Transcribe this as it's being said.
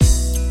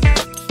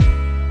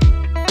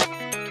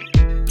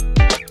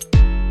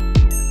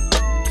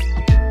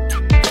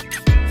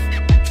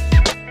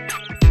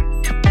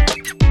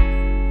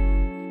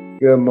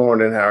Good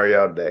morning. How are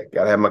y'all today?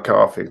 Got to have my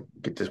coffee,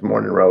 get this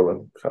morning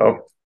rolling. So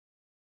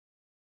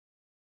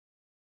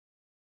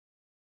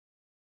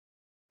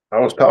I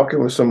was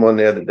talking with someone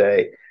the other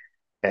day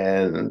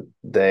and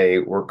they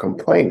were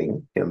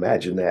complaining.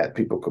 Imagine that,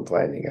 people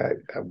complaining.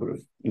 I would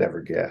have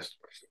never guessed.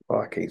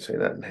 Well, I can't say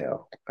that in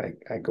hell.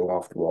 I go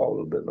off the wall a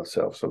little bit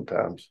myself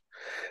sometimes.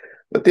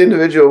 But the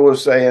individual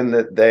was saying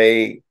that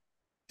they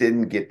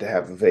didn't get to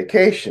have a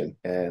vacation.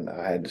 And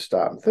I had to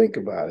stop and think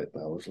about it.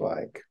 And I was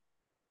like,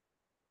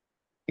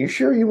 you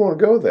sure you want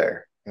to go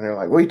there? And they're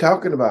like, what are you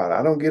talking about?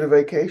 I don't get a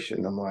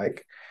vacation. I'm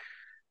like,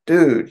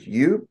 dude,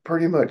 you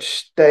pretty much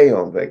stay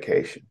on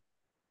vacation.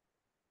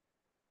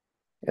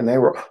 And they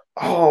were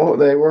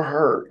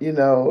hurt,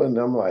 and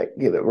I'm like,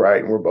 get it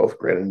right. And we're both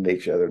grinning at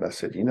each other. And I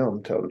said,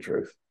 I'm telling the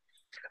truth.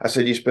 I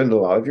said, you spend a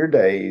lot of your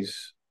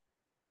days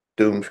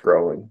doom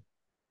scrolling,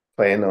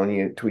 playing on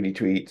your tweety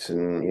tweets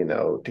and,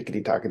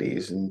 tickety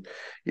tocketies, and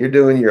you're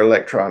doing your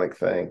electronic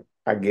thing.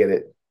 I get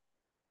it.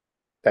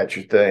 That's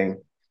your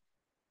thing.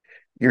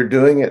 You're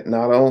doing it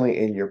not only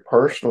in your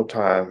personal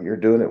time, you're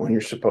doing it when you're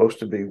supposed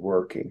to be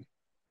working.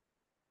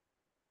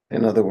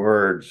 In other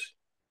words,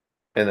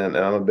 and then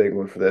I'm a big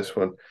one for this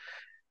one,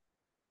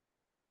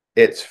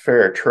 it's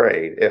fair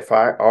trade. If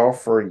I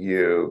offer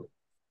you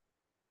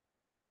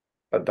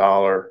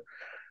 $1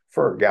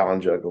 for a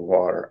gallon jug of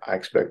water, I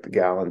expect the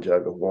gallon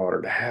jug of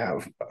water to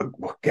have a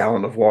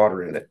gallon of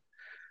water in it.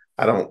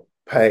 I don't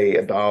pay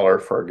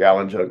 $1 for a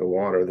gallon jug of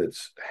water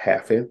that's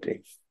half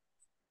empty.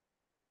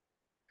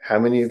 How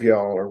many of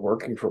y'all are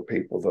working for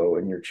people though,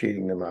 and you're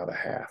cheating them out of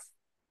half?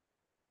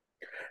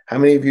 How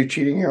many of you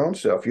cheating your own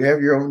self? You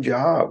have your own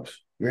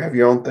jobs. You have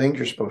your own things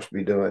you're supposed to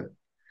be doing.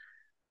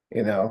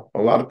 A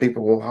lot of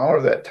people will holler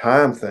that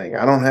time thing.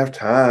 I don't have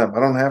time. I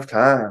don't have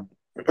time.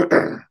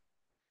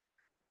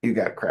 You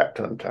got a crap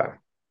ton of time.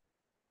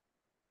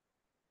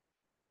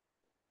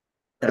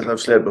 As I've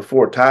said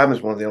before, time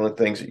is one of the only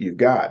things that you've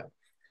got.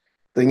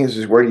 Thing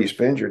is where do you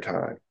spend your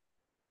time?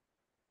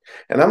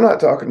 And I'm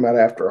not talking about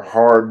after a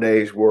hard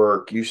day's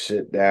work, you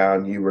sit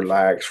down, you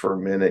relax for a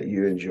minute,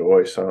 you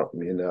enjoy something,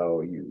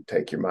 you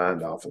take your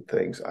mind off of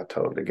things. I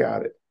totally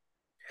got it.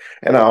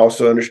 And I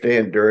also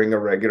understand during a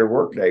regular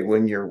work day,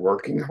 when you're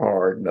working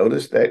hard,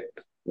 notice that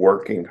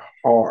working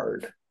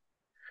hard,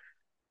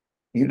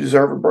 you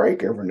deserve a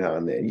break every now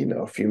and then,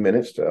 a few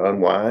minutes to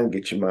unwind,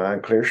 get your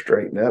mind clear,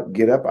 straighten up,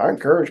 get up. I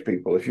encourage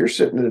people, if you're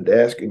sitting at a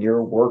desk and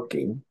you're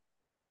working,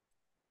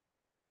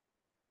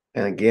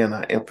 and again,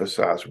 I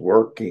emphasize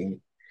working,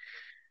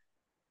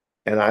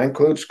 and I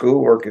include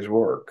schoolwork as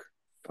work.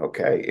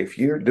 Okay. If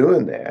you're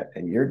doing that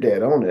and you're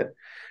dead on it,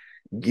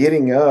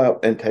 getting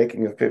up and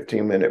taking a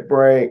 15-minute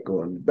break,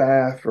 going to the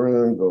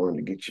bathroom, going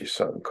to get you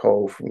something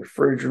cold from the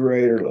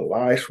refrigerator, a little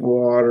ice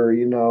water,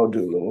 do a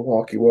little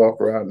walkie walk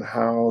around the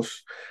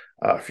house.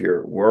 If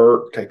you're at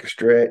work, take a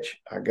stretch.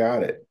 I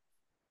got it.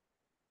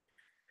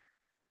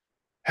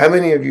 How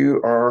many of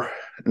you are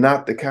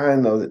not the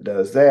kind, though, that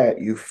does that?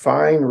 You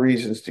find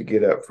reasons to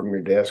get up from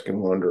your desk and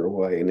wander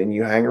away, and then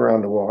you hang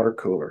around the water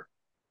cooler,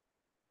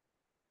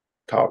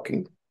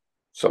 talking,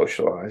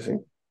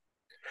 socializing,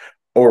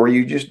 or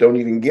you just don't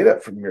even get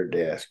up from your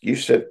desk. You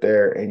sit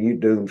there and you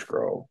doom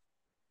scroll,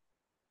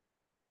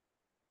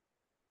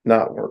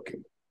 not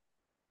working.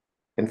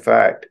 In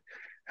fact,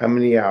 how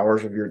many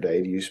hours of your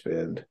day do you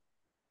spend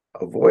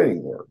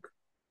avoiding work?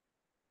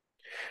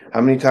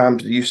 How many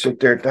times do you sit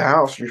there at the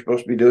house? You're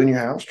supposed to be doing your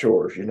house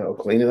chores,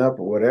 cleaning up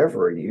or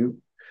whatever.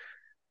 And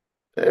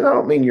I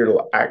don't mean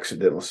your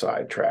accidental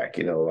sidetrack,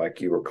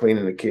 like you were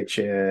cleaning the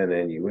kitchen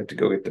and you went to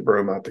go get the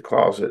broom out the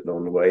closet. And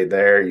on the way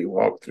there, you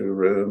walked through the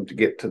room to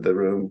get to the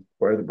room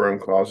where the broom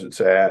closet's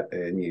at.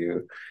 And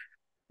you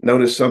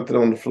noticed something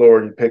on the floor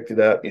and you picked it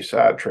up and you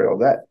side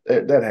trailed. That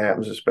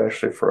happens,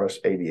 especially for us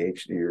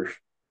ADHDers.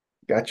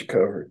 Got you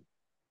covered.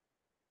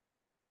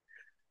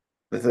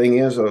 The thing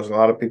is, though, is a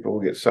lot of people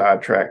will get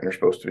sidetracked and they're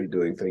supposed to be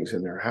doing things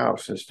in their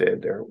house.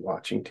 Instead, they're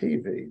watching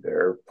TV,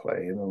 they're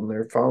playing on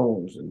their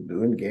phones and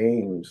doing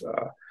games,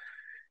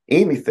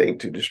 anything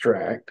to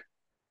distract.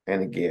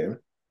 And again,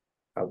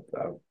 I've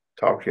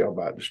talked to you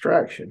about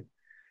distraction,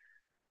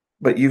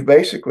 but you've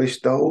basically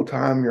stole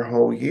time your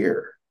whole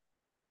year.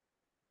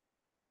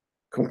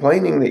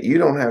 Complaining that you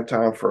don't have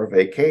time for a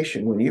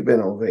vacation when you've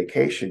been on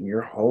vacation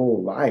your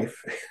whole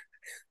life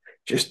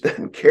just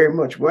doesn't carry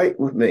much weight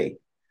with me.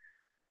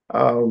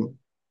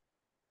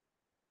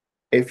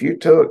 If you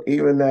took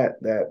even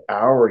that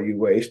hour you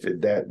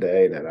wasted that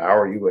day, that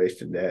hour you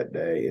wasted that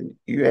day, and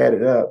you add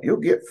it up, you'll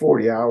get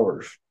 40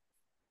 hours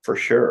for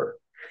sure.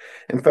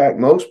 In fact,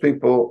 most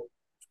people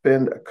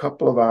spend a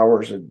couple of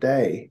hours a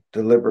day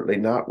deliberately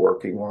not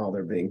working while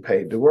they're being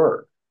paid to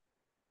work.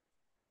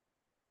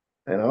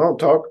 And I don't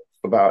talk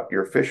about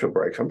your official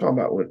breaks. I'm talking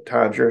about when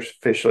times you're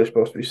officially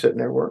supposed to be sitting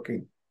there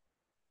working.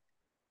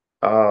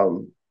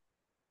 The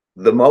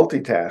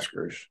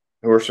multitaskers,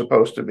 who are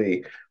supposed to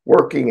be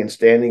working and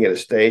standing at a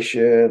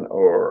station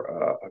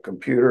or a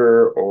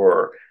computer,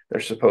 or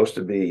they're supposed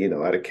to be,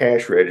 at a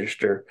cash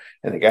register,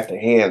 and they got their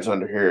hands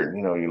under here,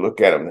 and you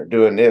look at them, they're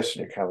doing this,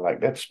 and you're kind of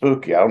like, that's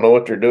spooky. I don't know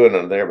what they're doing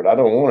under there, but I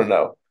don't want to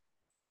know.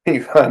 And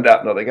you find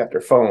out, no, they got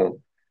their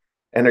phone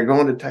and they're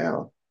going to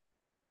town.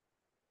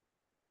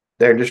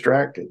 They're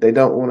distracted. They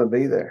don't want to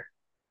be there.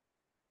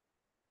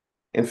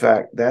 In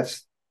fact,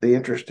 that's the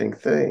interesting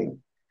thing.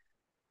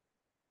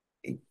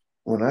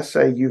 When I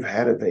say you've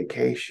had a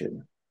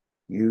vacation,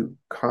 you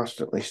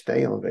constantly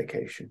stay on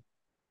vacation.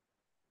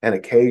 And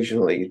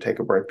occasionally you take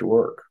a break to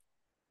work.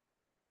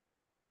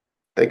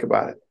 Think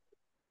about it.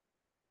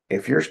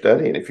 If you're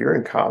studying, if you're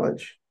in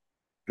college,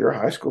 if you're a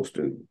high school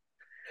student,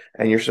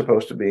 and you're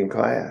supposed to be in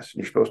class,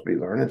 and you're supposed to be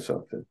learning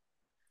something,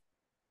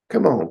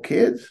 come on,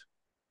 kids.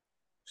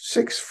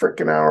 6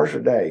 freaking hours a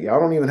day. Y'all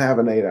don't even have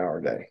an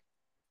 8-hour day.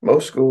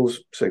 Most schools,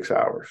 6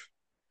 hours.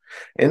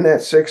 In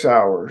that 6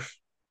 hours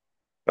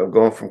of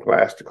going from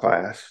class to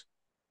class,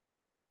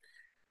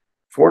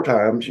 4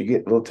 times you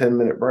get little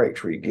 10-minute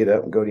breaks where you get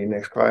up and go to your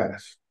next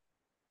class.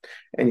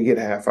 And you get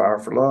a half hour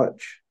for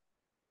lunch.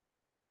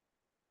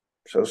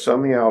 So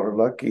some of y'all are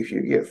lucky if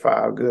you get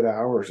 5 good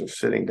hours of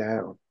sitting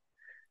down.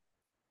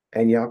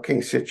 And y'all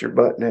can't sit your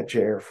butt in that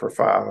chair for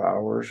 5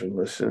 hours and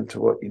listen to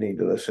what you need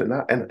to listen.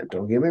 And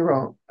don't get me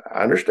wrong,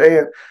 I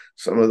understand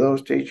some of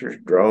those teachers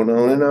drone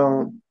on and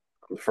on.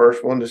 I'm the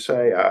first one to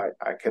say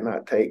I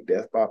cannot take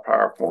death by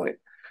PowerPoint.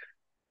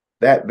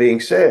 That being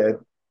said,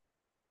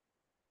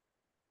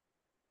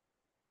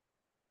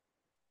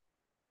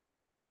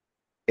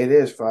 it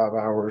is 5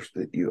 hours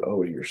that you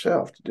owe to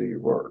yourself to do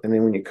your work. And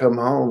then when you come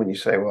home and you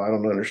say, well, I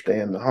don't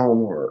understand the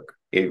homework,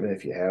 even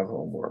if you have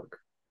homework,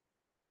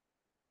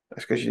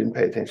 that's because you didn't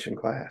pay attention in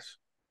class.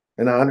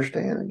 And I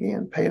understand,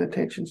 again, paying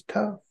attention is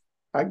tough.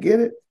 I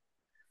get it.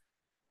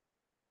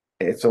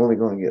 It's only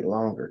going to get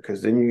longer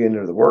because then you get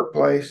into the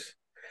workplace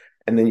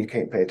and then you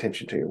can't pay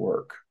attention to your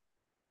work.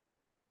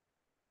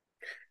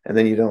 And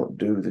then you don't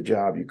do the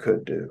job you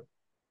could do.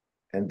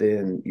 And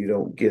then you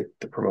don't get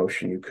the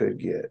promotion you could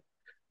get,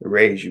 the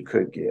raise you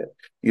could get.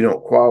 You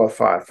don't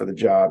qualify for the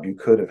job you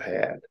could have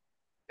had.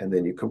 And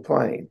then you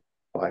complain.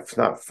 Life's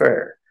not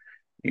fair.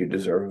 You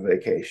deserve a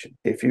vacation.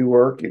 If you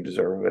work, you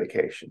deserve a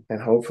vacation.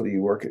 And hopefully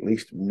you work at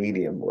least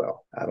medium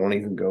well. I don't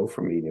even go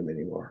for medium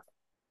anymore.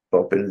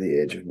 Bump into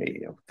the edge of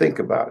medium. Think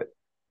about it.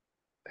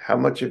 How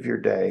much of your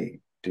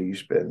day do you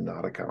spend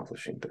not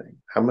accomplishing things?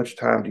 How much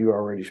time do you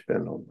already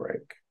spend on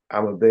break?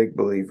 I'm a big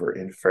believer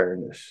in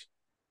fairness.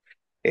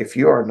 If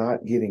you are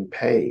not getting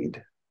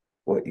paid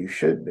what you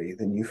should be,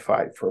 then you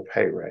fight for a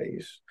pay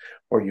raise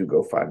or you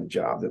go find a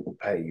job that will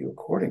pay you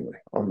accordingly.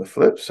 On the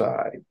flip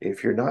side,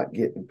 if you're not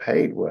getting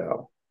paid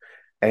well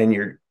and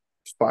you're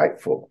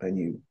spiteful and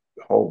you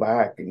hold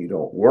back and you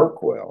don't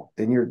work well,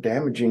 then you're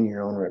damaging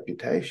your own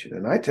reputation.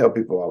 And I tell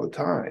people all the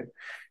time,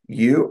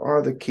 you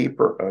are the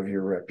keeper of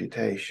your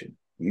reputation.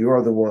 You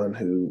are the one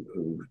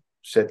who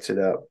sets it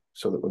up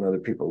so that when other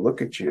people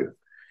look at you,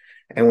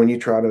 and when you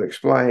try to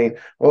explain,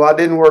 well, I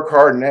didn't work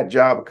hard in that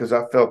job because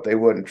I felt they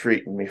wasn't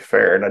treating me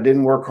fair. And I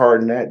didn't work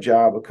hard in that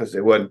job because they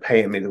wasn't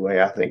paying me the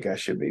way I think I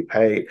should be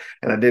paid.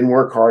 And I didn't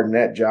work hard in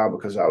that job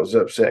because I was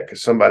upset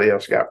because somebody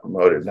else got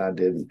promoted and I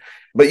didn't.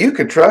 But you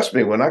can trust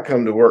me when I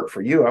come to work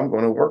for you, I'm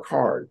going to work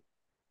hard.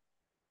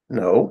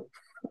 No,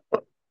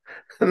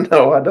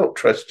 no, I don't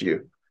trust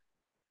you.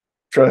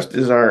 Trust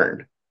is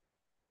earned.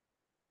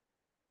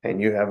 And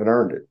you haven't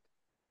earned it.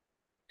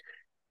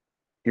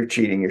 You're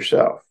cheating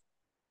yourself.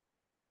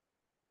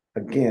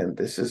 Again,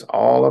 this is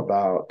all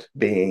about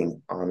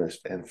being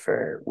honest and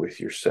fair with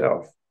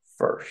yourself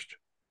first.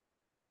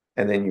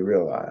 And then you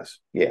realize,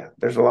 yeah,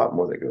 there's a lot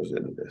more that goes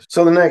into this.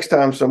 So the next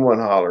time someone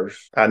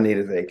hollers, I need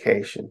a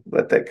vacation,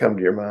 let that come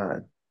to your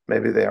mind.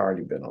 Maybe they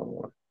already been on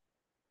one.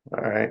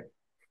 All right.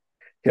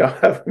 Y'all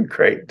have a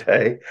great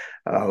day.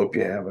 I hope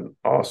you have an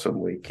awesome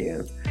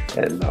weekend,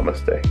 and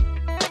namaste.